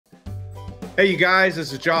Hey, you guys,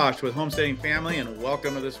 this is Josh with Homesteading Family, and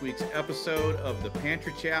welcome to this week's episode of the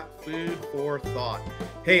Pantry Chat Food for Thought.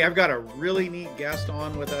 Hey, I've got a really neat guest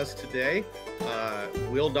on with us today,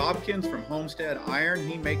 Will Dobkins from Homestead Iron.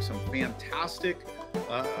 He makes some fantastic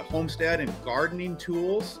homestead and gardening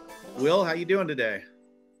tools. Will, how you doing today?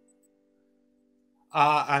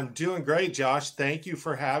 I'm doing great, Josh. Thank you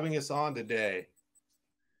for having us on today.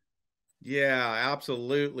 Yeah,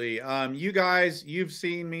 absolutely. You guys, you've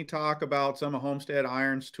seen me talk about some of Homestead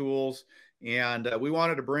Iron's tools, and we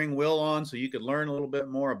wanted to bring Will on so you could learn a little bit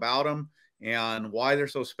more about them and why they're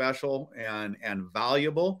so special and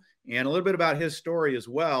valuable, and a little bit about his story as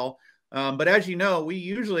well. But as you know, we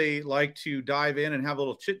usually like to dive in and have a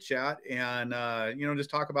little chit chat and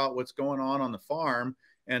just talk about what's going on the farm.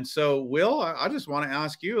 And so, Will, I just want to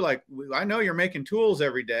ask you, like, I know you're making tools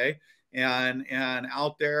every day and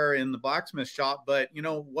out there in the blacksmith shop, but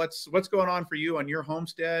what's going on for you on your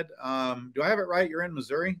homestead? Do I have it right? You're in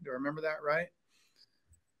Missouri. Do I remember that right?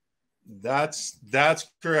 That's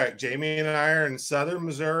correct. Jamie and I are in southern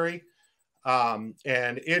Missouri, and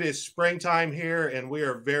it is springtime here, and we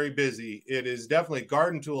are very busy. It is definitely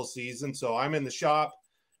garden tool season, so I'm in the shop,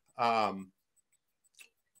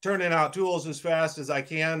 turning out tools as fast as I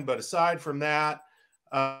can. But aside from that,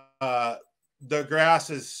 the grass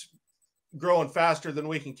is growing faster than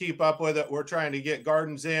we can keep up with it. We're trying to get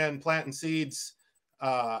gardens in, planting seeds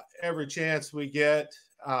every chance we get,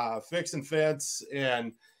 fixing fence.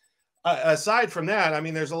 And aside from that, I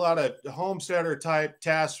mean, there's a lot of homesteader type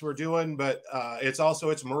tasks we're doing, but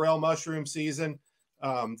it's morel mushroom season.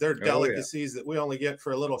 They're delicacies that we only get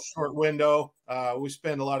for a little short window. We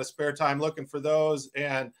spend a lot of spare time looking for those.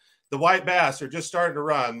 And the white bass are just starting to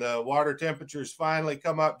run. The water temperatures finally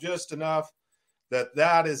come up just enough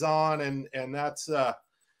that is on, and that's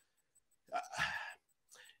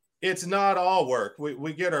it's not all work.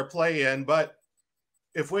 We get our play in, but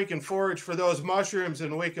if we can forage for those mushrooms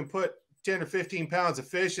and we can put 10 or 15 pounds of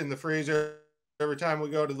fish in the freezer every time we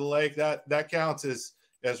go to the lake, that counts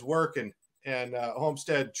as work and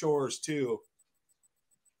homestead chores too.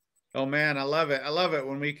 Oh man, I love it. I love it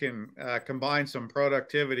when we can combine some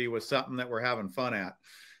productivity with something that we're having fun at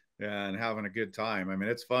and having a good time. I mean,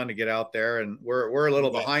 it's fun to get out there, and we're a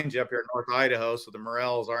little behind you up here in North Idaho, so the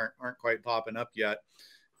morels aren't quite popping up yet.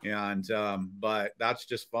 And but that's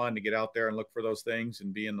just fun to get out there and look for those things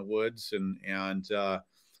and be in the woods, and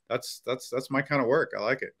that's my kind of work. I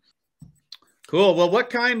like it. Cool. Well,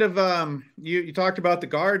 what kind of you talked about the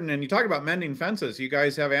garden, and you talked about mending fences. You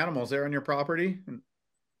guys have animals there on your property?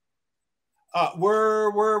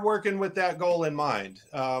 We're working with that goal in mind.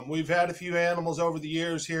 We've had a few animals over the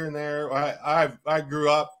years here and there. I grew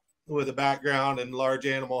up with a background in large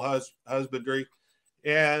animal husbandry.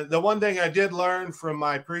 And the one thing I did learn from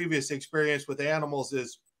my previous experience with animals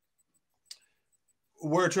is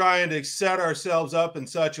we're trying to set ourselves up in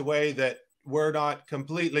such a way that we're not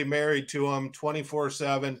completely married to them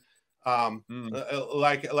 24/7.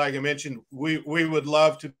 Like I mentioned, we would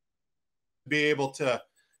love to be able to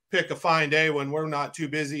pick a fine day when we're not too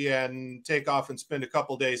busy and take off and spend a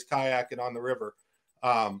couple days kayaking on the river.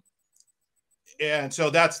 And so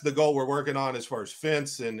that's the goal we're working on as far as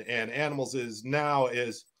fence and animals is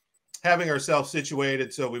having ourselves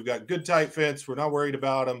situated. So we've got good tight fence. We're not worried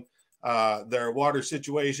about them. Their water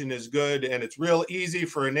situation is good, and it's real easy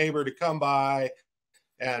for a neighbor to come by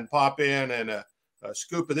and pop in and a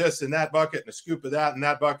scoop of this in that bucket and a scoop of that in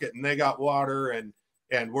that bucket, and they got water,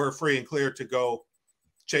 and we're free and clear to go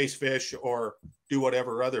chase fish or do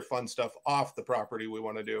whatever other fun stuff off the property we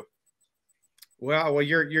want to do. Well,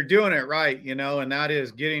 you're doing it right, and that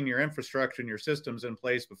is getting your infrastructure and your systems in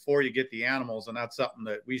place before you get the animals. And that's something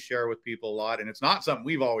that we share with people a lot. And it's not something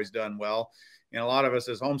we've always done well. And a lot of us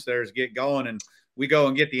as homesteaders get going and we go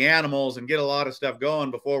and get the animals and get a lot of stuff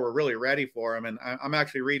going before we're really ready for them. And I'm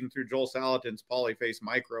actually reading through Joel Salatin's Polyface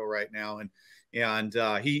Micro right now. And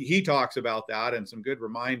he talks about that and some good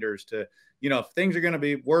reminders to, if things are going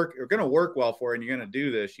to work well for you and you're going to do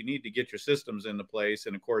this, you need to get your systems into place.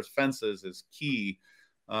 And of course, fences is key,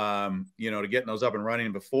 to getting those up and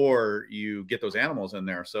running before you get those animals in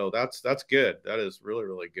there. So that's good. That is really,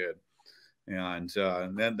 really good. And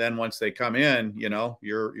then once they come in,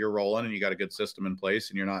 you're rolling and you got a good system in place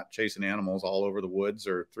and you're not chasing animals all over the woods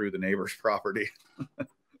or through the neighbor's property.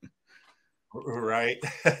 Right.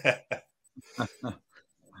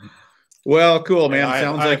 Well, cool, man.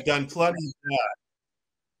 Sounds like I've done plenty of that.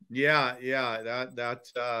 Yeah.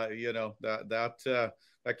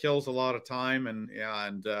 That kills a lot of time,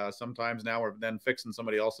 and sometimes now we're then fixing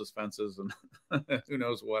somebody else's fences and who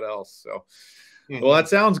knows what else. So, well, that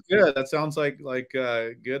sounds good. That sounds like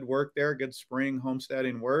good work there. Good spring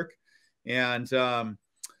homesteading work. And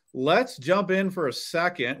let's jump in for a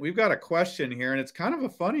second. We've got a question here, and it's kind of a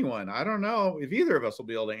funny one. I don't know if either of us will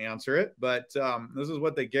be able to answer it, but this is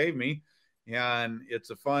what they gave me, and it's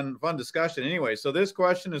a fun discussion. Anyway, so this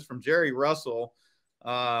question is from Jerry Russell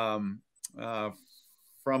from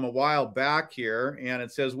a while back here, and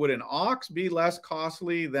it says, would an ox be less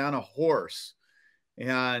costly than a horse?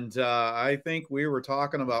 And I think we were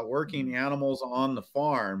talking about working animals on the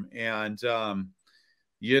farm, and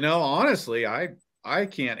honestly, I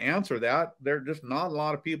can't answer that. There are just not a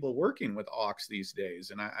lot of people working with ox these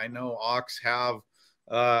days. And I know ox have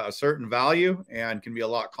a certain value and can be a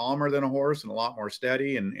lot calmer than a horse and a lot more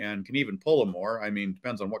steady and can even pull them more. I mean,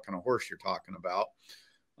 depends on what kind of horse you're talking about.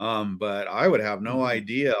 But I would have no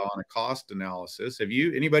idea on a cost analysis. Have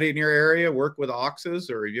anybody in your area worked with oxes,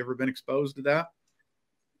 or have you ever been exposed to that?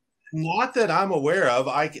 Not that I'm aware of.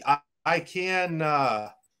 I can,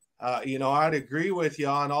 I'd agree with you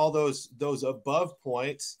on all those above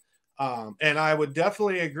points. And I would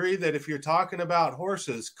definitely agree that if you're talking about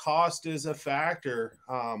horses, cost is a factor.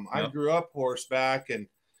 I grew up horseback, and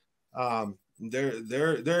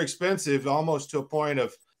they're expensive almost to a point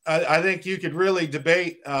of, I think you could really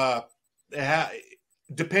debate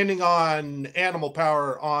depending on animal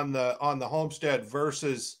power on the homestead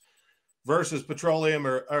versus petroleum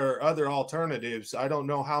or other alternatives. I don't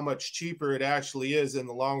know how much cheaper it actually is in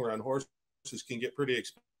the long run. Horses can get pretty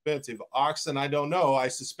expensive. Oxen, I don't know. I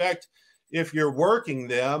suspect if you're working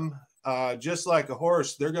them, just like a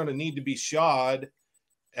horse, they're going to need to be shod.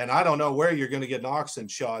 And I don't know where you're going to get an oxen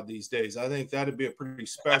shod these days. I think that'd be a pretty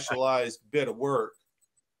specialized bit of work.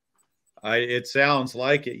 It sounds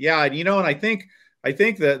like it. Yeah. And, and I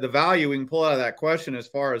think that the value we can pull out of that question as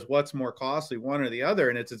far as what's more costly, one or the other,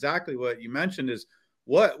 and it's exactly what you mentioned, is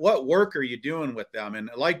what work are you doing with them?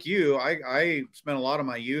 And like you, I spent a lot of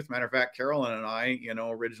my youth, matter of fact, Carolyn and I,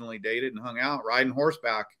 originally dated and hung out riding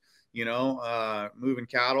horseback, moving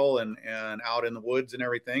cattle and out in the woods and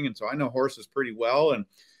everything. And so I know horses pretty well.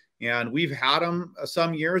 And we've had them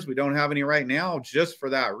some years. We don't have any right now just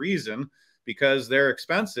for that reason, because they're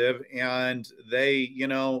expensive, and they,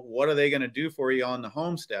 what are they going to do for you on the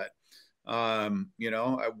homestead?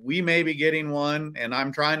 We may be getting one, and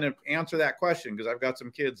I'm trying to answer that question because I've got some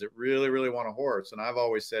kids that really, really want a horse. And I've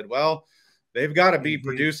always said, well, they've got to be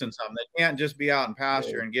producing something. They can't just be out in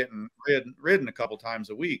pasture and getting ridden a couple times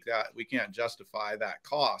a week. That we can't justify that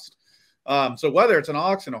cost. So whether it's an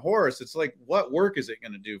ox and a horse, it's like, what work is it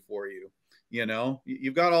going to do for you?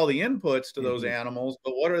 You've got all the inputs to those animals,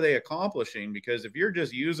 but what are they accomplishing? Because if you're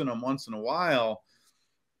just using them once in a while,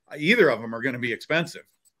 either of them are going to be expensive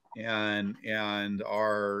and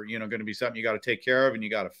are, going to be something you got to take care of and you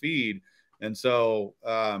got to feed. And so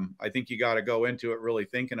I think you got to go into it really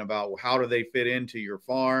thinking about, how do they fit into your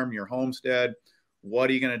farm, your homestead? What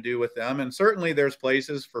are you going to do with them? And certainly there's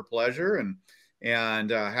places for pleasure and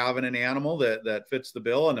having an animal that fits the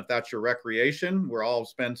bill. And if that's your recreation, we're all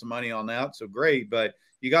spend some money on that. So great. But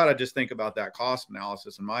you got to just think about that cost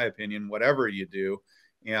analysis, in my opinion, whatever you do,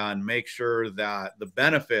 and make sure that the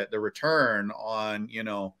benefit, the return on,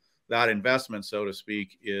 that investment, so to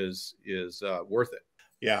speak, is worth it.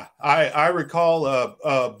 Yeah. I recall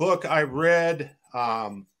a book I read,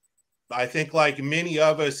 I think like many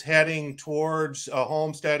of us heading towards a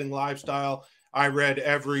homesteading lifestyle. I read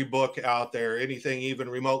every book out there, anything even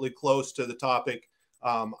remotely close to the topic.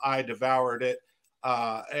 I devoured it.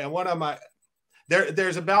 And one of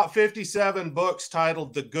there's about 57 books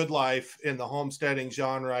titled The Good Life in the homesteading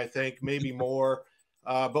genre, I think, maybe more.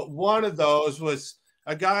 But one of those was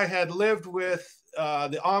a guy had lived with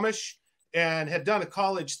the Amish and had done a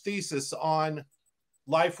college thesis on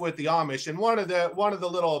life with the Amish. And one of the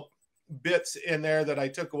little bits in there that I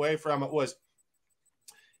took away from it was,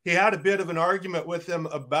 he had a bit of an argument with them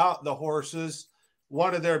about the horses.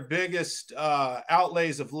 One of their biggest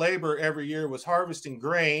outlays of labor every year was harvesting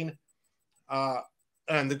grain.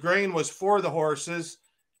 And the grain was for the horses,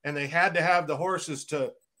 and they had to have the horses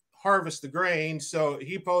to harvest the grain. So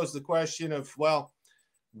he posed the question of, well,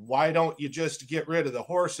 why don't you just get rid of the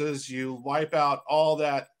horses? You wipe out all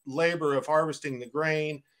that labor of harvesting the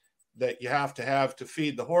grain that you have to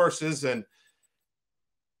feed the horses. And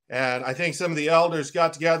I think some of the elders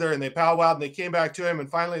got together and they powwowed and they came back to him. And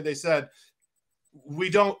finally they said,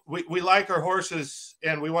 we like our horses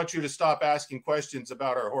and we want you to stop asking questions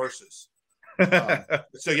about our horses.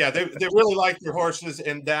 So yeah, they really liked their horses,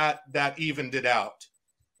 and that evened it out.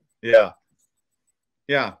 Yeah.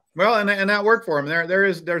 Yeah. Well, and that worked for them.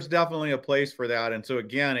 There's definitely a place for that. And so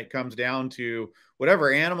again, it comes down to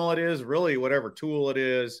whatever animal it is, really whatever tool it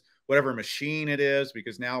is, whatever machine it is,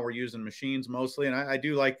 because now we're using machines mostly. And I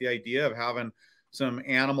do like the idea of having some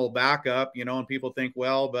animal backup, you know, and people think,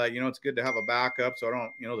 well, but, you know, it's good to have a backup. So I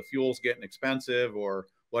don't, you know, the fuel's getting expensive, or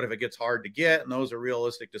what if it gets hard to get? And those are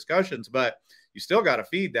realistic discussions, but you still got to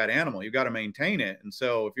feed that animal. You got to maintain it. And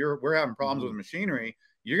so if we're having problems with machinery,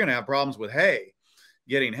 you're going to have problems with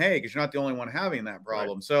getting hay, because you're not the only one having that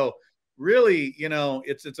problem. Right. So really, you know,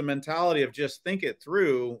 it's a mentality of just think it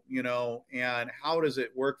through, you know, and how does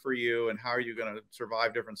it work for you, and how are you going to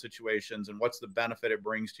survive different situations, and what's the benefit it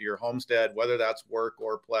brings to your homestead, whether that's work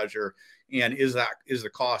or pleasure, and is the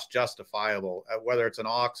cost justifiable, whether it's an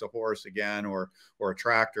ox, a horse, again, or a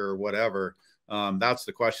tractor or whatever. That's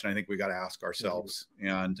the question I think we got to ask ourselves.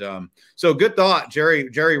 And so good thought,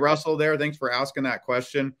 Jerry Russell there. Thanks for asking that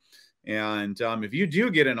question. And if you do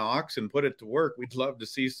get an ox and put it to work, we'd love to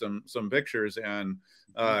see some pictures. And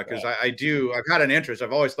because I've had an interest.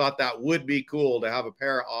 I've always thought that would be cool to have a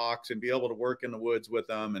pair of ox and be able to work in the woods with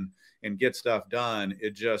them and get stuff done.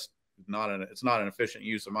 It's not an efficient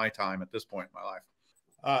use of my time at this point in my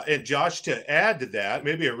life. And Josh, to add to that,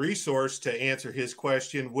 maybe a resource to answer his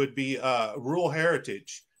question would be Rural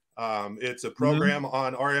Heritage. It's a program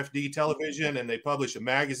on RFD television, and they publish a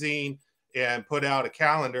magazine and put out a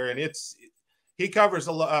calendar, and he covers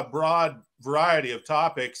a broad variety of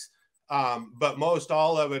topics, but most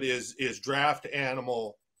all of it is draft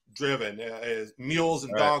animal driven, mules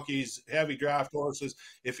and donkeys, heavy draft horses.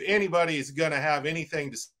 If anybody is going to have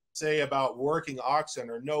anything to say about working oxen,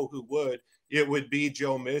 or know who would, it would be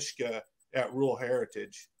Joe Mishka at Rural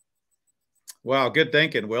Heritage. Wow, good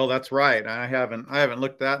thinking, Will. That's right. I haven't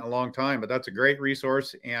looked at that in a long time, but that's a great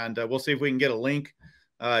resource, and we'll see if we can get a link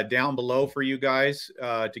down below for you guys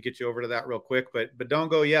to get you over to that real quick, but don't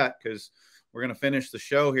go yet, because we're going to finish the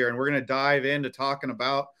show here, and we're going to dive into talking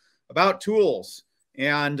about tools.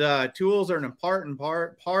 And tools are an important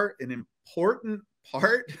part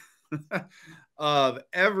of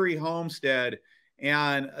every homestead.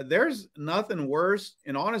 And there's nothing worse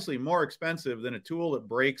and honestly more expensive than a tool that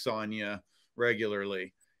breaks on you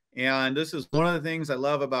regularly. And this is one of the things I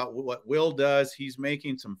love about what Will does. He's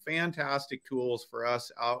making some fantastic tools for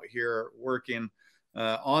us out here working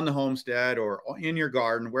on the homestead or in your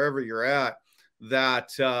garden, wherever you're at,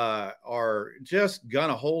 that are just going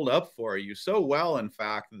to hold up for you so well, in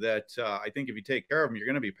fact, that I think if you take care of them, you're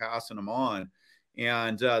going to be passing them on.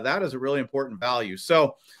 And that is a really important value.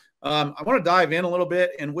 So I want to dive in a little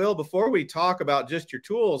bit. And Will, before we talk about just your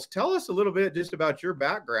tools, tell us a little bit just about your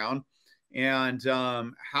background and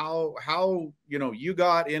how you know you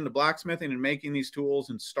got into blacksmithing and making these tools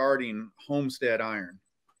and starting Homestead Iron.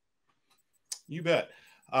 You bet.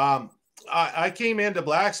 I came into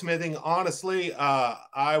blacksmithing, honestly.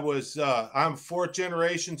 I'm fourth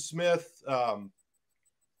generation smith.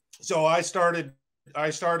 So I started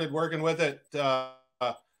working with it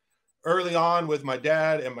early on with my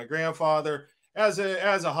dad and my grandfather. As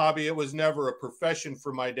a hobby. It was never a profession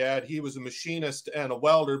for my dad. He was a machinist and a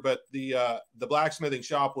welder, but the blacksmithing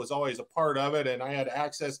shop was always a part of it, and I had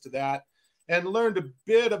access to that and learned a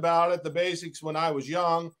bit about it, the basics, when I was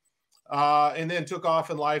young, and then took off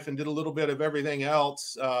in life and did a little bit of everything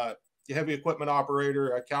else. Heavy equipment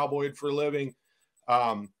operator, I cowboyed for a living.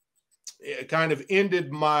 It kind of ended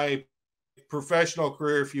my professional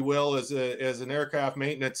career, if you will, as an aircraft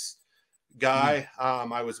maintenance guy.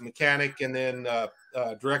 I was a mechanic, and then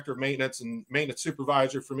director of maintenance and maintenance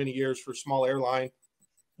supervisor for many years for a small airline.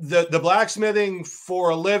 The blacksmithing for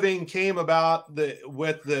a living came about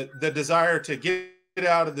with the desire to get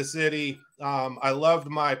out of the city. I loved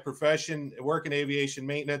my profession, work in aviation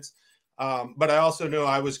maintenance, but I also knew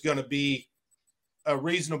I was going to be a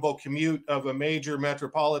reasonable commute of a major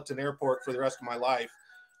metropolitan airport for the rest of my life.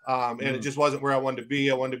 And it just wasn't where I wanted to be.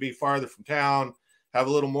 I wanted to be farther from town, have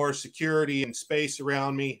a little more security and space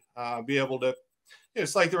around me, be able to,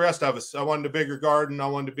 it's like the rest of us. I wanted a bigger garden. I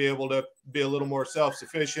wanted to be able to be a little more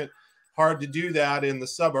self-sufficient. Hard to do that in the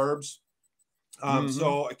suburbs.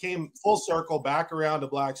 So I came full circle back around to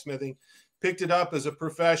blacksmithing, picked it up as a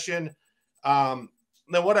profession. Then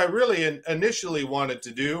what I really initially wanted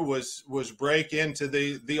to do was break into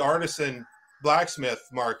the artisan blacksmith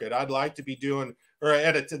market. I'd like to be doing,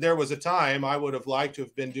 there was a time I would have liked to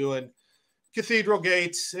have been doing cathedral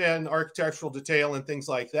gates and architectural detail and things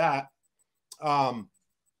like that.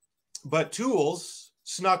 But tools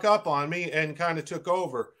snuck up on me and kind of took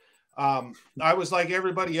over. I was like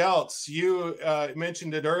everybody else. You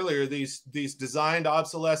mentioned it earlier, these designed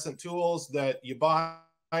obsolescent tools that you buy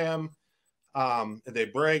them, they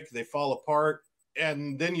break, they fall apart.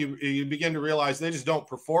 And then you begin to realize they just don't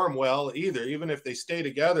perform well either. Even if they stay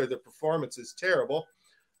together, the performance is terrible.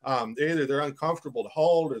 Either they're uncomfortable to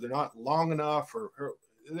hold, or they're not long enough, or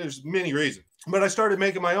there's many reasons. But I started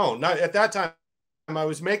making my own. Now, at that time, I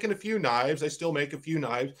was making a few knives. I still make a few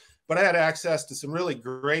knives, but I had access to some really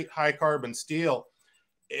great high carbon steel.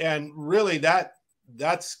 And really that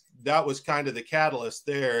was kind of the catalyst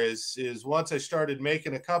there is once I started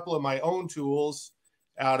making a couple of my own tools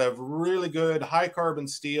out of really good high carbon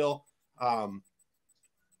steel,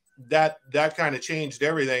 that kind of changed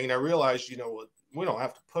everything. And I realized, you know, we don't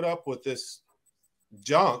have to put up with this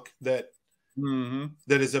junk that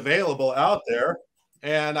is available out there.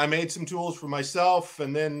 And I made some tools for myself.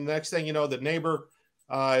 And then next thing you know, the neighbor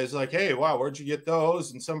is like, hey, wow, where'd you get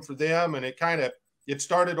those? And some for them. And it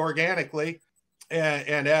started organically.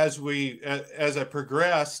 And as I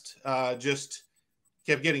progressed, just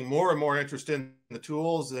kept getting more and more interested in the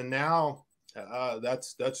tools. And now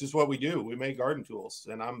that's just what we do. We make garden tools,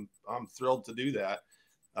 and I'm thrilled to do that.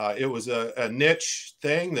 It was a niche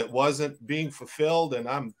thing that wasn't being fulfilled, and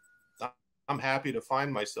I'm happy to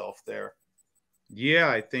find myself there. Yeah,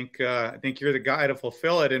 I think you're the guy to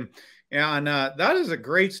fulfill it, and that is a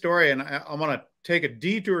great story. And I want to take a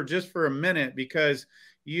detour just for a minute, because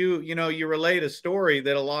you relate a story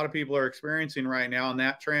that a lot of people are experiencing right now, and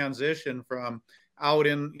that transition from out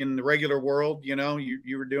in the regular world. You know,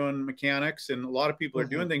 you were doing mechanics, and a lot of people are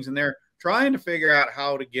doing things, and they're trying to figure out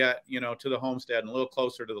how to get, you know, to the homestead and a little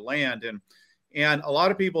closer to the land. And a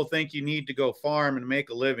lot of people think you need to go farm and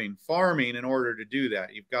make a living farming in order to do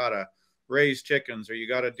that. You've got to raise chickens, or you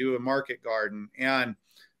got to do a market garden. And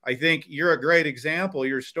I think you're a great example,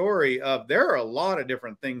 your story of there are a lot of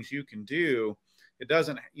different things you can do. It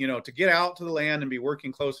doesn't, you know, to get out to the land and be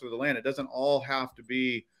working closer to the land, it doesn't all have to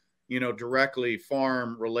be, you know, directly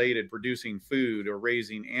farm related, producing food or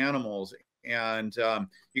raising animals. And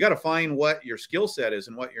you got to find what your skill set is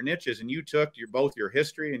and what your niche is. And you took both your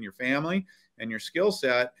history and your family and your skill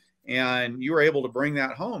set, and you were able to bring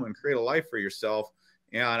that home and create a life for yourself.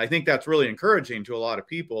 And I think that's really encouraging to a lot of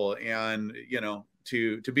people. And, you know,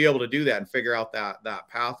 to be able to do that and figure out that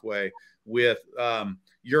pathway with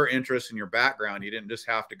your interests and your background. You didn't just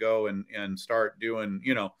have to go and start doing,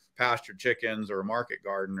 you know, pastured chickens or a market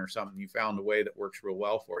garden or something. You found a way that works real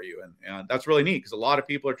well for you. And that's really neat, because a lot of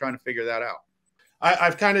people are trying to figure that out.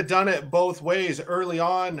 I've kind of done it both ways. Early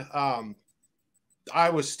on, I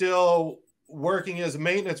was still working as a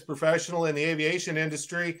maintenance professional in the aviation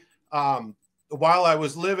industry. While I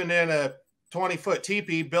was living in a 20-foot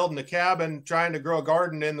teepee, building a cabin, trying to grow a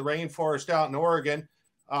garden in the rainforest out in Oregon.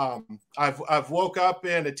 I've woke up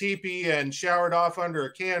in a teepee and showered off under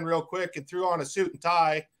a can real quick and threw on a suit and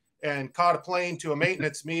tie and caught a plane to a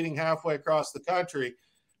maintenance meeting halfway across the country.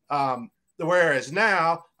 Whereas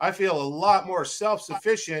now I feel a lot more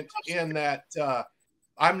self-sufficient in that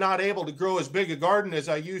I'm not able to grow as big a garden as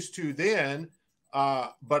I used to then,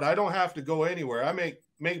 but I don't have to go anywhere. I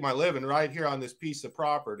make my living right here on this piece of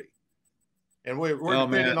property. And we're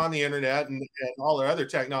dependent on the internet and all our other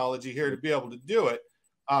technology here to be able to do it.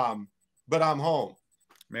 But I'm home.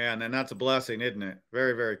 Man, and that's a blessing, isn't it?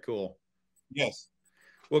 Very, very cool. Yes.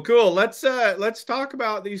 Well, cool. Let's talk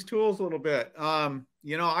about these tools a little bit.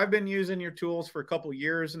 You know, I've been using your tools for a couple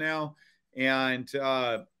years now, and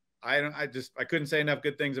I couldn't say enough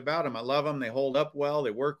good things about them. I love them. They hold up well.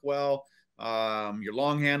 They work well. Your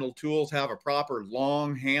long handle tools have a proper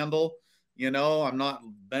long handle. You know, I'm not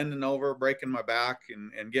bending over, breaking my back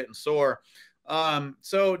and getting sore.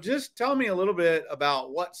 So just tell me a little bit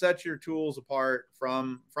about what sets your tools apart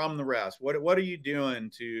from the rest. What are you doing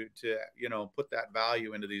to, you know, put that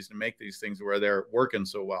value into these and make these things where they're working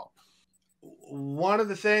so well? One of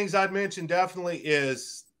the things I'd mention definitely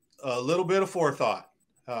is a little bit of forethought.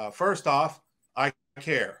 First off, I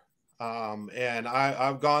care. And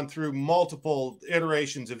I've gone through multiple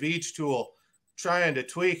iterations of each tool, trying to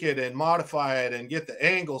tweak it and modify it and get the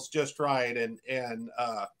angles just right and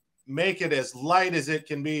make it as light as it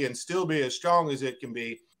can be and still be as strong as it can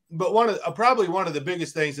be. But probably one of the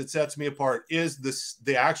biggest things that sets me apart is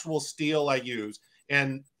the actual steel I use.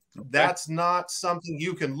 And that's not something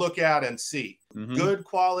you can look at and see. Good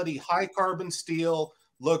quality, high carbon steel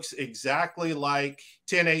looks exactly like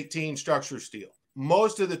 1018 structure steel.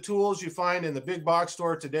 Most of the tools you find in the big box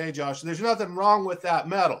store today, Josh, there's nothing wrong with that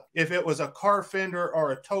metal if it was a car fender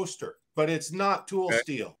or a toaster, but it's not tool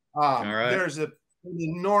steel. There's an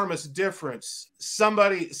enormous difference.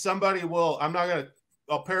 Somebody will,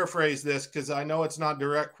 I'll paraphrase this because I know it's not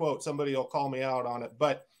direct quote. Somebody will call me out on it,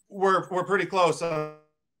 but we're pretty close on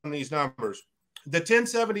these numbers. The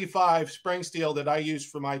 1075 spring steel that I use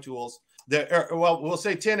for my tools, we'll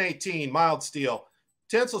say 1018 mild steel,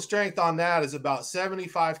 tensile strength on that is about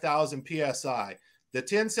 75,000 PSI. The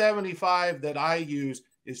 1075 that I use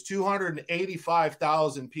is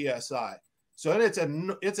 285,000 PSI. So it's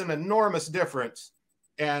an enormous difference.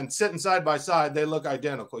 and sitting side by side, they look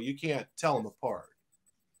identical. You can't tell them apart.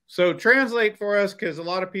 So translate for us, because a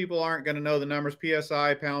lot of people aren't going to know the numbers,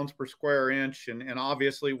 PSI, pounds per square inch, and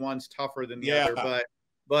obviously one's tougher than the other.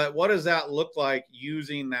 But what does that look like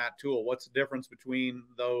using that tool? What's the difference between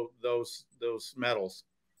those metals?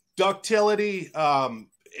 Ductility and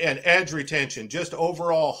edge retention, just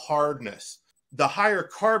overall hardness. The higher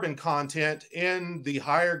carbon content in the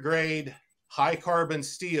higher grade, high carbon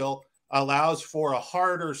steel allows for a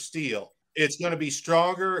harder steel. It's going to be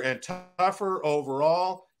stronger and tougher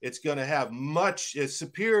overall. It's going to have much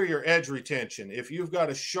superior edge retention. If you've got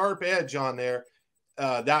a sharp edge on there,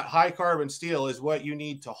 that high carbon steel is what you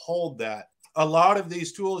need to hold that. A lot of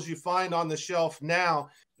these tools you find on the shelf now,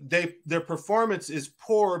 their performance is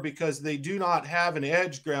poor because they do not have an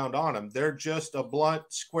edge ground on them. They're just a blunt,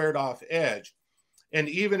 squared off edge. And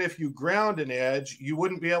even if you ground an edge, you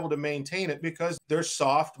wouldn't be able to maintain it because they're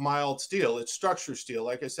soft, mild steel. It's structure steel.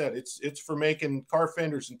 Like I said, it's for making car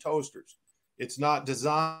fenders and toasters. It's not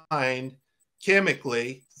designed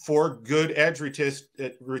chemically for good edge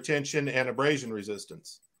retention and abrasion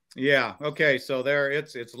resistance. Yeah. Okay. So there,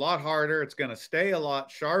 it's a lot harder. It's going to stay a lot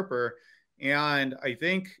sharper. And I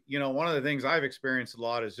think, one of the things I've experienced a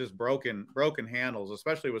lot is just broken handles,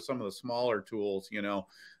 especially with some of the smaller tools.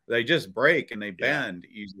 They just break and they bend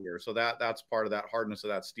easier. So that's part of that hardness of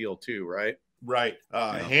that steel too, right? Right.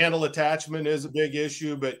 Handle attachment is a big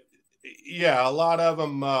issue, but yeah, a lot of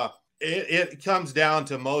them, it comes down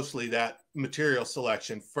to mostly that material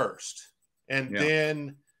selection first. And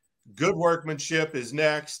then good workmanship is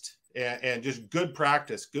next, and just good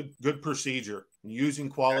practice, good procedure, using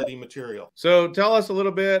quality material. So tell us a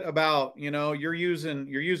little bit about, you're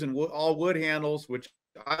using all wood handles, which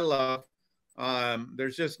I love.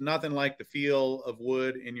 There's just nothing like the feel of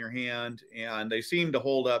wood in your hand, and they seem to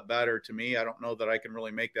hold up better to me. I don't know that I can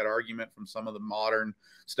really make that argument from some of the modern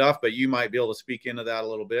stuff, but you might be able to speak into that a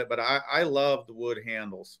little bit. But I love the wood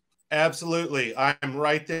handles. Absolutely. I'm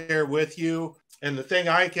right there with you. And the thing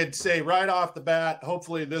I could say right off the bat,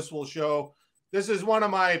 hopefully this will show, this is one of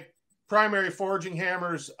my primary forging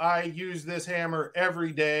hammers. I use this hammer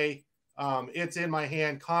every day. It's in my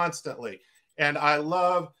hand constantly. And I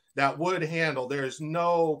love that wood handle. There's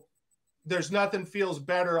nothing feels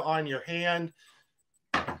better on your hand.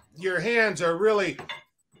 Your hands are really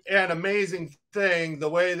an amazing thing, the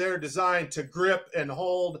way they're designed to grip and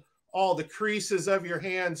hold. All the creases of your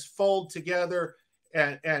hands fold together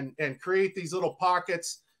and create these little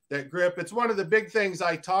pockets that grip. It's one of the big things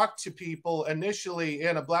I talk to people initially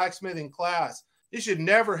in a blacksmithing class. You should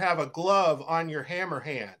never have a glove on your hammer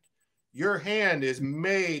hand. Your hand is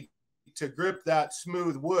made to grip that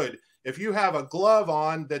smooth wood. If you have a glove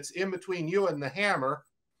on that's in between you and the hammer,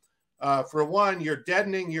 for one, you're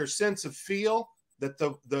deadening your sense of feel, that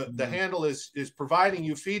the handle is providing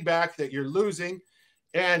you feedback that you're losing,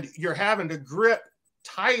 and you're having to grip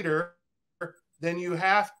tighter than you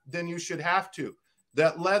should have to.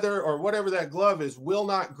 That leather or whatever that glove is will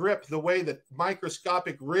not grip the way that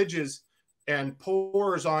microscopic ridges and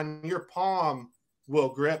pores on your palm will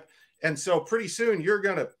grip. And so pretty soon you're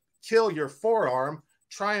going to kill your forearm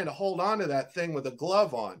trying to hold on to that thing with a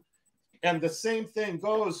glove on. And the same thing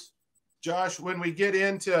goes, Josh, when we get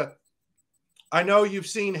into, I know you've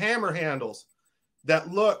seen hammer handles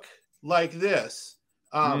that look like this.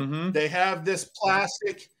 They have this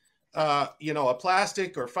plastic, a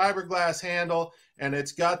plastic or fiberglass handle, and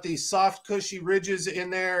it's got these soft, cushy ridges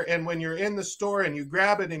in there. And when you're in the store and you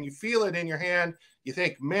grab it and you feel it in your hand, you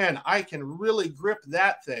think, man, I can really grip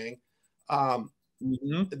that thing.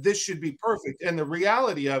 This should be perfect. And the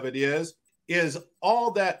reality of it is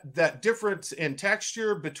all that difference in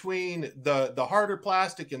texture between the harder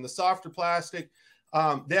plastic and the softer plastic,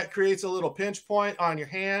 that creates a little pinch point on your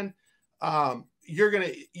hand.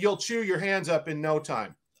 You'll chew your hands up in no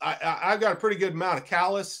time. I've got a pretty good amount of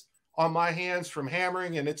callus on my hands from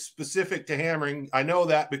hammering, and it's specific to hammering. I know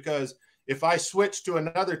that because if I switch to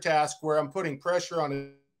another task where I'm putting pressure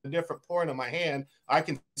on a different point of my hand, I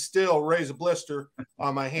can still raise a blister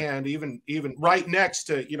on my hand, even right next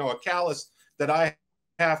to, a callus that I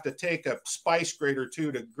have to take a spice grater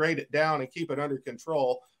to grate it down and keep it under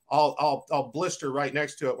control. I'll blister right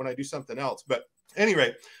next to it when I do something else. But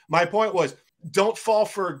anyway, my point was, don't fall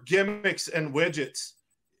for gimmicks and widgets.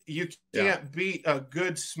 You can't beat a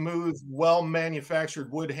good, smooth,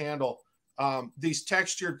 well-manufactured wood handle. These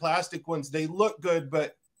textured plastic ones, they look good,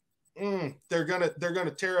 but they're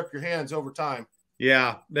gonna tear up your hands over time.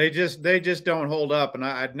 Yeah, they just don't hold up, and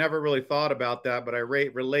I'd never really thought about that, but I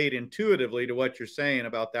relate intuitively to what you're saying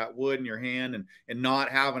about that wood in your hand and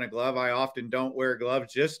not having a glove. I often don't wear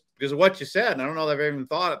gloves just because of what you said, and I don't know that I've even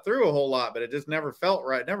thought it through a whole lot, but it just never felt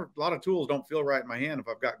right. Never, a lot of tools don't feel right in my hand if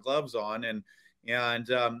I've got gloves on, and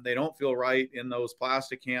they don't feel right in those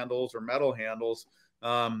plastic handles or metal handles.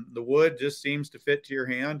 The wood just seems to fit to your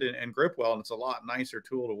hand and grip well, and it's a lot nicer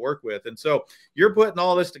tool to work with. And so you're putting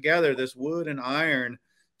all this together, this wood and iron,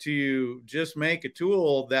 to just make a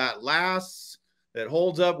tool that lasts, that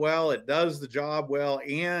holds up well, it does the job well,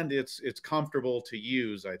 and it's comfortable to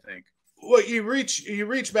use, I think. Well, you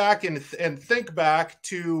reach back and think back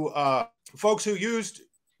to folks who used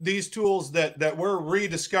these tools that we're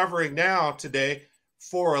rediscovering now today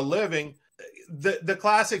for a living. The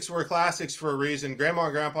classics were classics for a reason. Grandma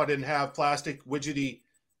and grandpa didn't have plastic widgety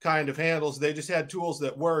kind of handles. They just had tools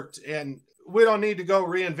that worked, and we don't need to go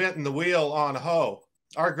reinventing the wheel on a hoe.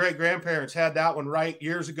 Our great grandparents had that one right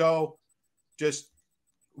years ago. Just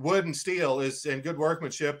wood and steel and good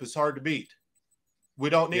workmanship is hard to beat. We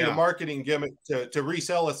don't need a marketing gimmick to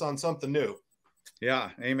resell us on something new.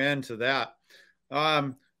 Yeah, amen to that.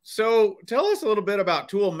 So tell us a little bit about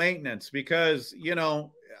tool maintenance, because,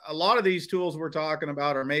 a lot of these tools we're talking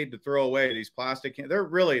about are made to throw away. These plastic, they're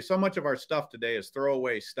really, so much of our stuff today is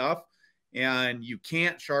throwaway stuff, and you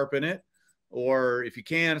can't sharpen it, or if you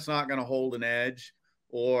can, it's not going to hold an edge,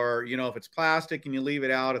 or, if it's plastic and you leave it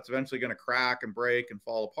out, it's eventually going to crack and break and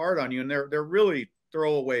fall apart on you. And they're really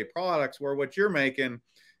throwaway products, where what you're making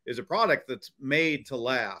is a product that's made to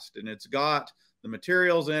last, and it's got the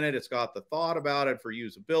materials in it. It's got the thought about it for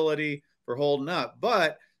usability, for holding up,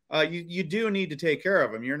 but you do need to take care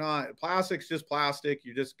of them. You're not, plastic's just plastic.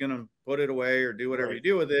 You're just going to put it away or do whatever you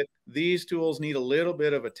do with it. These tools need a little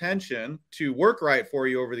bit of attention to work right for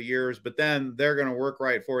you over the years, but then they're going to work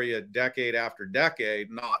right for you decade after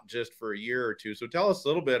decade, not just for a year or two. So tell us a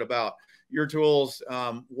little bit about your tools,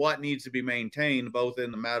 what needs to be maintained both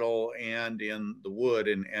in the metal and in the wood,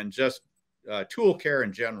 and just tool care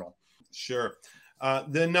in general. Sure.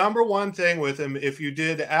 The number one thing with them, if you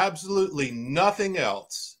did absolutely nothing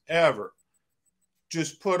else ever,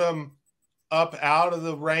 just put them up out of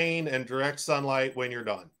the rain and direct sunlight when you're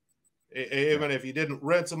done. Even if you didn't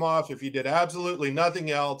rinse them off, if you did absolutely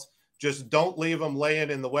nothing else, just don't leave them laying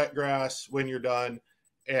in the wet grass when you're done,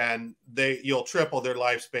 and you'll triple their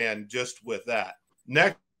lifespan just with that.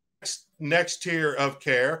 Next tier of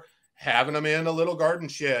care, having them in a little garden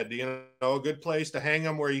shed, a good place to hang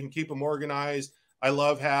them where you can keep them organized. I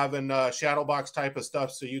love having shadow box type of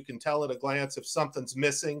stuff, so you can tell at a glance if something's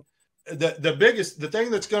missing. The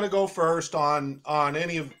thing that's going to go first on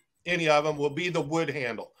any of them will be the wood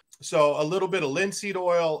handle. So a little bit of linseed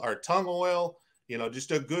oil or tung oil,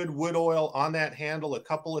 just a good wood oil on that handle a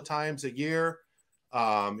couple of times a year.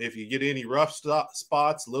 If you get any rough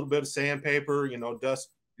spots, a little bit of sandpaper,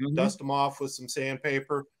 dust them off with some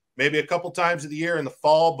sandpaper. Maybe a couple times of the year in the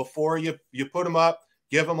fall before you put them up,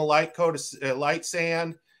 give them a light coat of light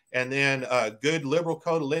sand, and then a good liberal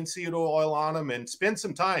coat of linseed oil on them, and spend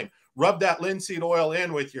some time. Rub that linseed oil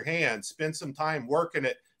in with your hands. Spend some time working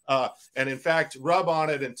it, and in fact, rub on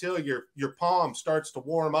it until your palm starts to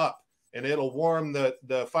warm up, and it'll warm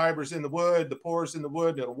the fibers in the wood, the pores in the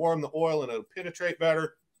wood, and it'll warm the oil, and it'll penetrate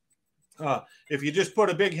better. If you just put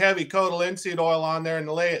a big heavy coat of linseed oil on there and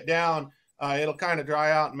lay it down, it'll kind of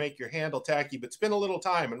dry out and make your handle tacky. But spend a little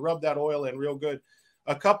time and rub that oil in real good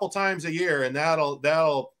a couple times a year, and that'll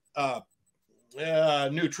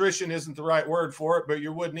nutrition isn't the right word for it, but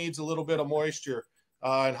your wood needs a little bit of moisture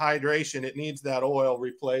and hydration. It needs that oil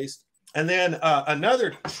replaced. And then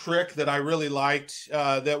another trick that I really liked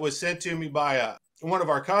that was sent to me by one of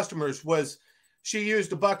our customers was she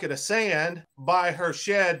used a bucket of sand by her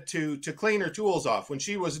shed to clean her tools off. When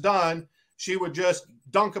she was done, she would just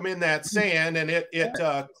dunk them in that sand, and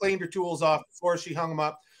it cleaned her tools off before she hung them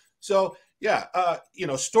up. So yeah,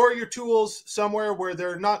 store your tools somewhere where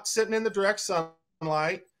they're not sitting in the direct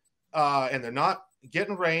sunlight, and they're not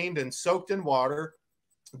getting rained and soaked in water.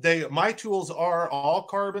 My tools are all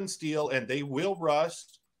carbon steel, and they will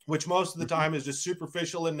rust, which most of the time is just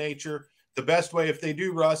superficial in nature. The best way, if they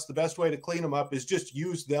do rust, the best way to clean them up is just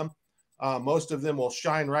use them. Most of them will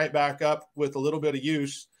shine right back up with a little bit of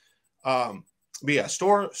use. But yeah,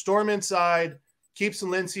 store them inside. Keep some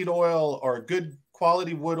linseed oil or good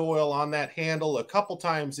quality wood oil on that handle a couple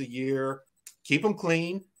times a year. Keep them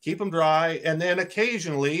clean, keep them dry, and then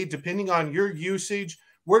occasionally, depending on your usage,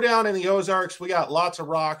 we're down in the Ozarks. We got lots of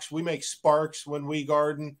rocks. We make sparks when we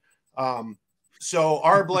garden. So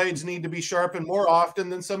our blades need to be sharpened more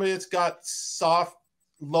often than somebody that's got soft,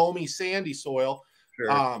 loamy, sandy soil.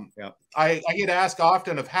 Sure. Yeah. I get asked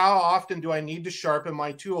often of how often do I need to sharpen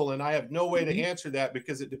my tool? And I have no way to answer that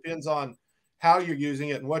because it depends on how you're using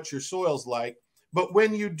it and what your soil's like. But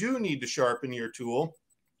when you do need to sharpen your tool,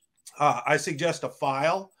 I suggest a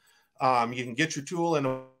file. You can get your tool in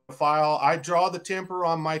a file. I draw the temper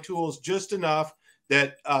on my tools just enough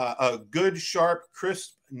that a good, sharp,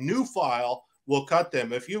 crisp new file will cut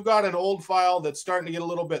them. If you've got an old file that's starting to get a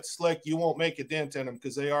little bit slick, you won't make a dent in them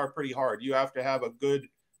because they are pretty hard. You have to have a good,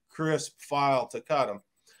 crisp file to cut them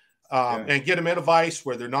and get them in a vise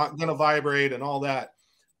where they're not going to vibrate and all that.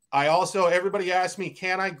 I also, everybody asks me,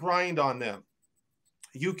 can I grind on them?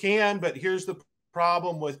 You can, but here's the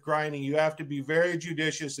problem with grinding. You have to be very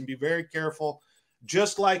judicious and be very careful.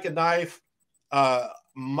 Just like a knife,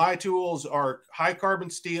 my tools are high carbon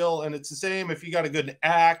steel, and it's the same if you got a good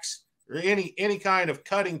axe or any kind of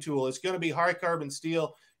cutting tool. It's going to be high carbon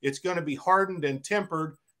steel. It's going to be hardened and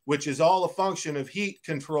tempered, which is all a function of heat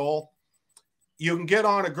control. You can get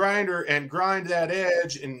on a grinder and grind that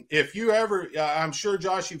edge. And if you ever, I'm sure,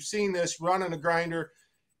 Josh, you've seen this running a grinder,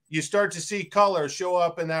 you start to see color show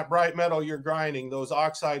up in that bright metal you're grinding, those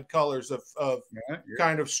oxide colors of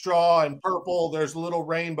kind of straw and purple. There's a little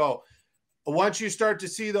rainbow. Once you start to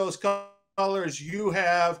see those colors, you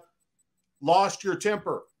have lost your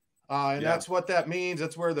temper. And that's what that means.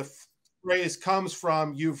 That's where the phrase comes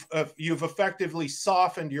from. You've effectively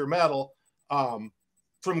softened your metal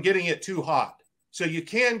from getting it too hot. So you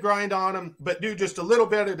can grind on them, but do just a little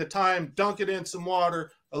bit at a time, dunk it in some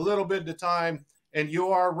water, a little bit at a time, and you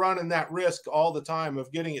are running that risk all the time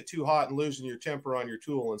of getting it too hot and losing your temper on your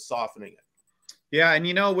tool and softening it. Yeah, and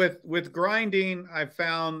you know, with grinding, I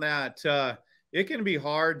found that it can be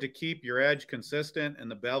hard to keep your edge consistent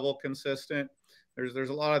and the bevel consistent. There's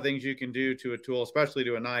a lot of things you can do to a tool, especially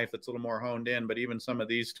to a knife that's a little more honed in, but even some of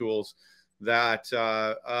these tools that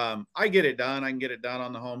I get it done. I can get it done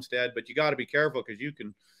on the Homestead, but you got to be careful because you can,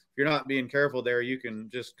 if you're not being careful there, you can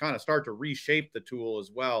just kind of start to reshape the tool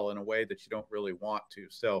as well in a way that you don't really want to.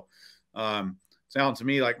 So sounds to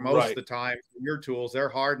me like most of the time your tools, they're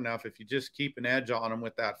hard enough if you just keep an edge on them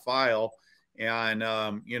with that file and,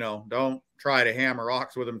 you know, don't try to hammer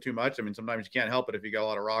rocks with them too much. I mean, sometimes you can't help it if you got a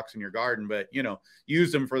lot of rocks in your garden, but, you know,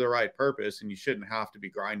 use them for the right purpose and you shouldn't have to be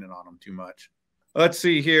grinding on them too much. Let's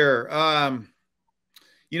see here.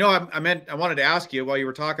 You know, I wanted to ask you while you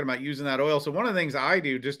were talking about using that oil. So one of the things I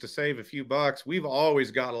do just to save a few bucks, we've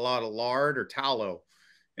always got a lot of lard or tallow.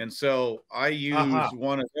 And so I use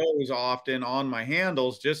one of those often on my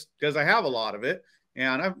handles just because I have a lot of it.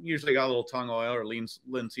 And I've usually got a little tongue oil or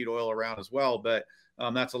linseed oil around as well, but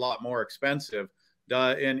that's a lot more expensive.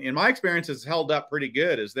 In my experience, it's held up pretty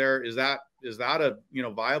good. Is that a, you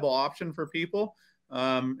know, viable option for people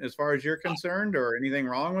as far as you're concerned, or anything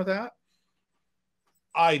wrong with that?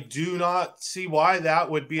 I do not see why that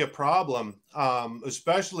would be a problem,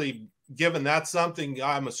 especially given that's something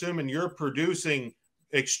I'm assuming you're producing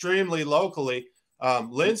extremely locally.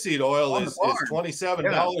 Linseed oil is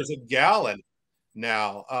 $27 a gallon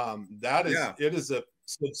now. It is a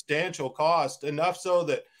substantial cost, enough so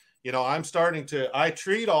that, you know, I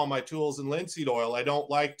treat all my tools in linseed oil. I don't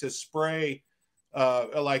like to spray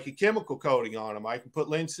like a chemical coating on them. I can put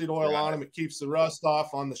linseed oil on them. It keeps the rust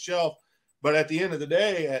off on the shelf. But at the end of the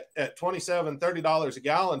day, at $27, $30 a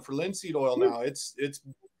gallon for linseed oil now, it's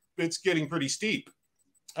getting pretty steep.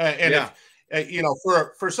 If, you know,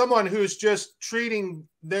 for someone who's just treating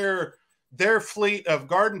their fleet of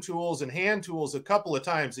garden tools and hand tools a couple of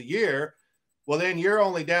times a year, well, then you're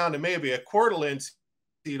only down to maybe a quart of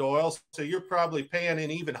linseed oil. So you're probably paying an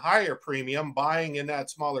even higher premium buying in that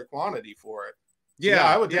smaller quantity for it. Yeah,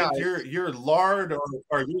 I would think your lard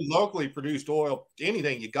or your locally produced oil,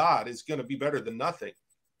 anything you got is going to be better than nothing.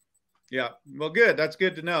 Yeah, well, good. That's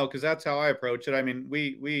good to know because that's how I approach it. I mean,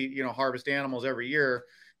 we you know, harvest animals every year,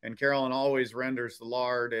 and Carolyn always renders the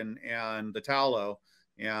lard and the tallow,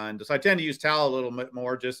 and so I tend to use tallow a little bit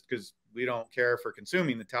more just because we don't care for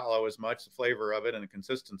consuming the tallow as much, the flavor of it and the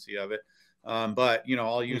consistency of it. But, you know,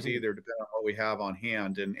 I'll use either depending on what we have on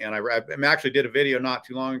hand. And I actually did a video not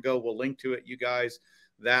too long ago. We'll link to it, you guys,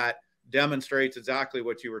 that demonstrates exactly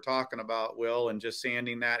what you were talking about, Will, and just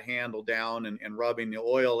sanding that handle down and rubbing the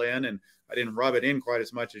oil in. And I didn't rub it in quite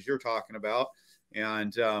as much as you're talking about.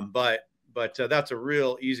 And, but that's a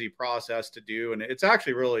real easy process to do. And it's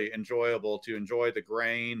actually really enjoyable to enjoy the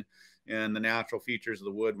grain and the natural features of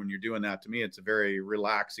the wood when you're doing that. To me, it's a very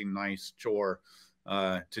relaxing, nice chore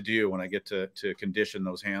to do when I get to condition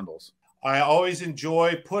those handles. I always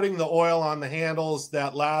enjoy putting the oil on the handles,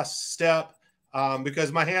 that last step,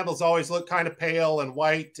 because my handles always look kind of pale and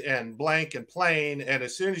white and blank and plain. And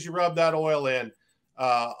as soon as you rub that oil in,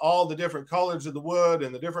 all the different colors of the wood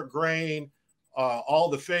and the different grain, all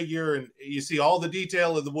the figure, and you see all the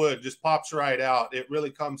detail of the wood just pops right out. It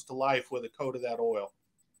really comes to life with a coat of that oil.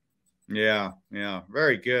 Yeah, yeah,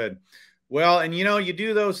 very good. Well, and you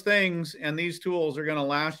do those things, and these tools are going to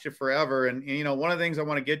last you forever. And one of the things I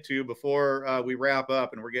want to get to before we wrap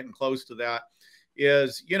up, and we're getting close to that,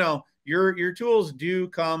 is your tools do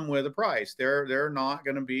come with a price. They're not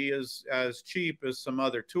going to be as cheap as some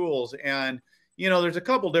other tools. And there's a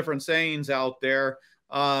couple different sayings out there.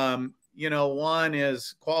 One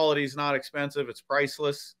is quality is not expensive; it's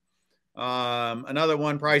priceless. Another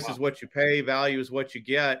one, price is what you pay, value is what you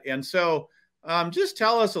get. And so just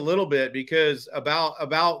tell us a little bit, because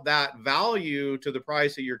about that value to the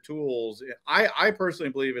price of your tools. I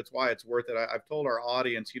personally believe it's why it's worth it. I've told our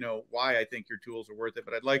audience, why I think your tools are worth it,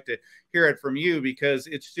 but I'd like to hear it from you, because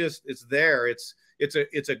it's there. It's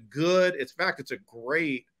a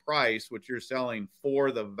great price, what you're selling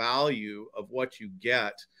for the value of what you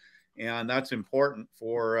get. And that's important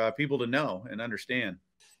for people to know and understand.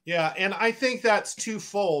 Yeah, and I think that's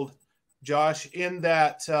twofold, Josh, in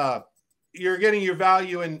that you're getting your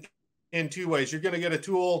value in two ways. You're going to get a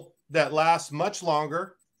tool that lasts much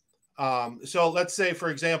longer. So let's say, for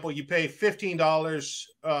example, you pay $15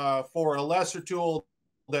 for a lesser tool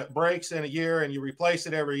that breaks in a year and you replace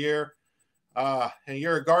it every year. And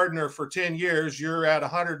you're a gardener for 10 years, you're at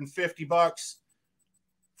 $150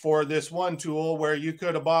 for this one tool, where you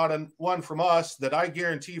could have bought one from us that I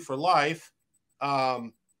guarantee for life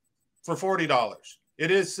for $40. It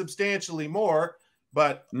is substantially more,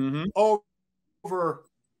 but over,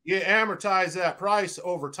 you amortize that price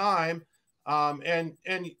over time, and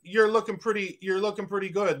you're looking pretty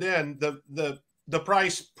good. Then the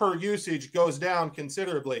price per usage goes down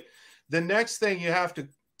considerably. The next thing you have to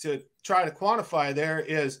try to quantify there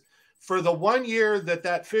is, for the 1 year that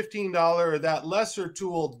 $15 or that lesser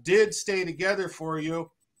tool did stay together for you,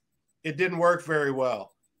 it didn't work very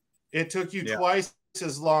well. It took you twice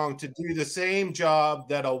as long to do the same job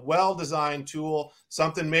that a well-designed tool,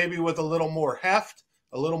 something maybe with a little more heft,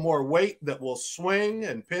 a little more weight, that will swing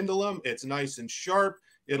and pendulum. It's nice and sharp.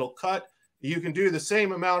 It'll cut. You can do the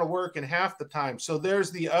same amount of work in half the time. So there's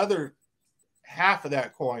the other half of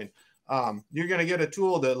that coin. You're going to get a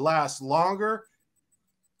tool that lasts longer.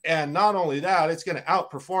 And not only that, it's going to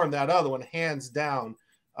outperform that other one hands down.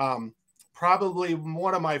 Probably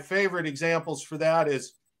one of my favorite examples for that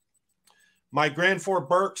is my Grand Four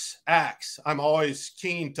Burks axe. I'm always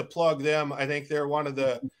keen to plug them. I think they're one of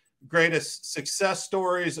the greatest success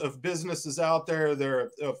stories of businesses out there. They're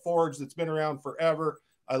a forge that's been around forever.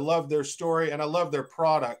 I love their story and I love their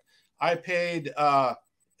product. I paid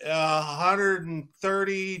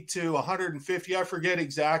 130 to 150. I forget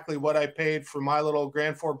exactly what I paid for my little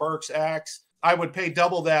Grand Four Burks axe. I would pay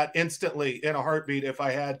double that instantly in a heartbeat if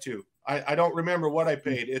I had to. I don't remember what I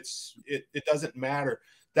paid. It doesn't matter.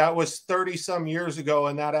 That was 30 some years ago,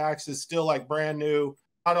 and that axe is still like brand new.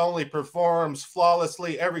 Not only performs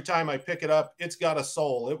flawlessly every time I pick it up, it's got a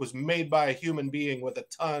soul. It was made by a human being with a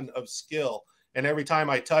ton of skill. And every time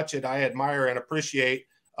I touch it, I admire and appreciate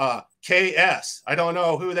KS. I don't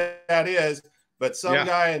know who that is, but some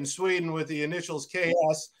guy in Sweden with the initials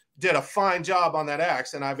KS did a fine job on that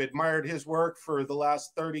axe, and I've admired his work for the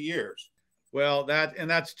last 30 years. Well,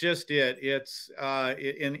 that's just it. It's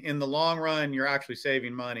in the long run, you're actually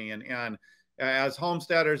saving money, and as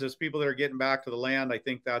homesteaders, as people that are getting back to the land, I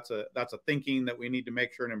think that's a thinking that we need to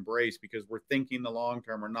make sure and embrace, because we're thinking the long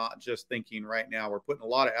term. We're not just thinking right now. We're putting a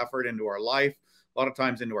lot of effort into our life, a lot of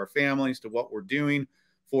times into our families, to what we're doing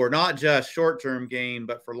for not just short-term gain,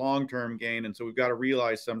 but for long-term gain. And so we've got to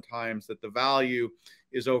realize sometimes that the value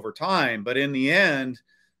is over time. But in the end,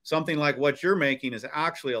 something like what you're making is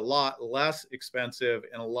actually a lot less expensive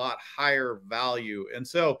and a lot higher value. And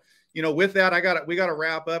so, with that, we got to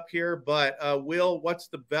wrap up here. But Will, what's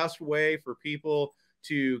the best way for people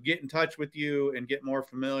to get in touch with you and get more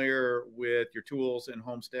familiar with your tools and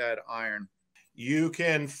Homestead Iron? You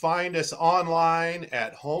can find us online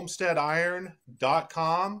at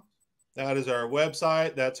homesteadiron.com. That is our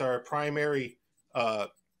website. That's our primary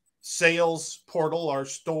sales portal, our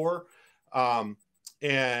store.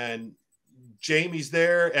 And Jamie's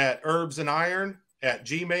there at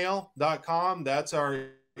herbsandiron@gmail.com. That's our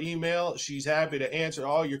email. She's happy to answer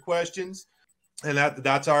all your questions. And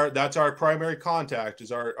that's our primary contact,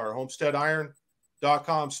 is our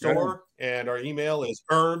homesteadiron.com store. And our email is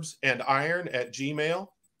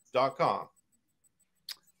herbsandiron@gmail.com.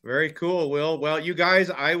 Very cool, Will. Well, you guys,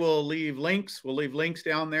 I will leave links. We'll leave links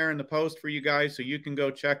down there in the post for you guys, so you can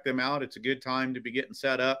go check them out. It's a good time to be getting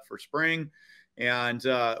set up for spring. And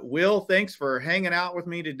Will, thanks for hanging out with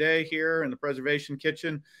me today here in the Preservation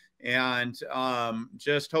Kitchen. And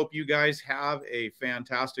just hope you guys have a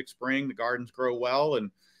fantastic spring. The gardens grow well,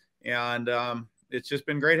 and it's just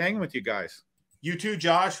been great hanging with you guys. You too,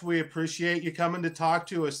 Josh. We appreciate you coming to talk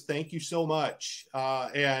to us. Thank you so much.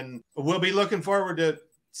 And we'll be looking forward to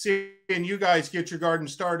seeing you guys get your garden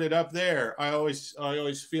started up there. I always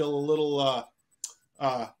feel a little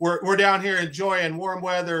we're down here enjoying warm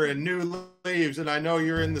weather and new leaves, and I know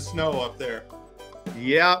you're in the snow up there.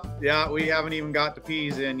 Yeah, we haven't even got the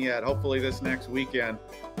peas in yet. Hopefully this next weekend.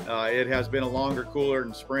 It has been a longer, cooler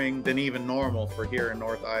than spring than even normal for here in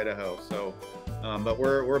North Idaho. So, but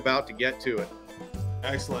we're about to get to it.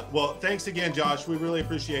 Excellent. Well, thanks again, Josh. We really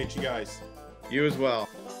appreciate you guys. You as well.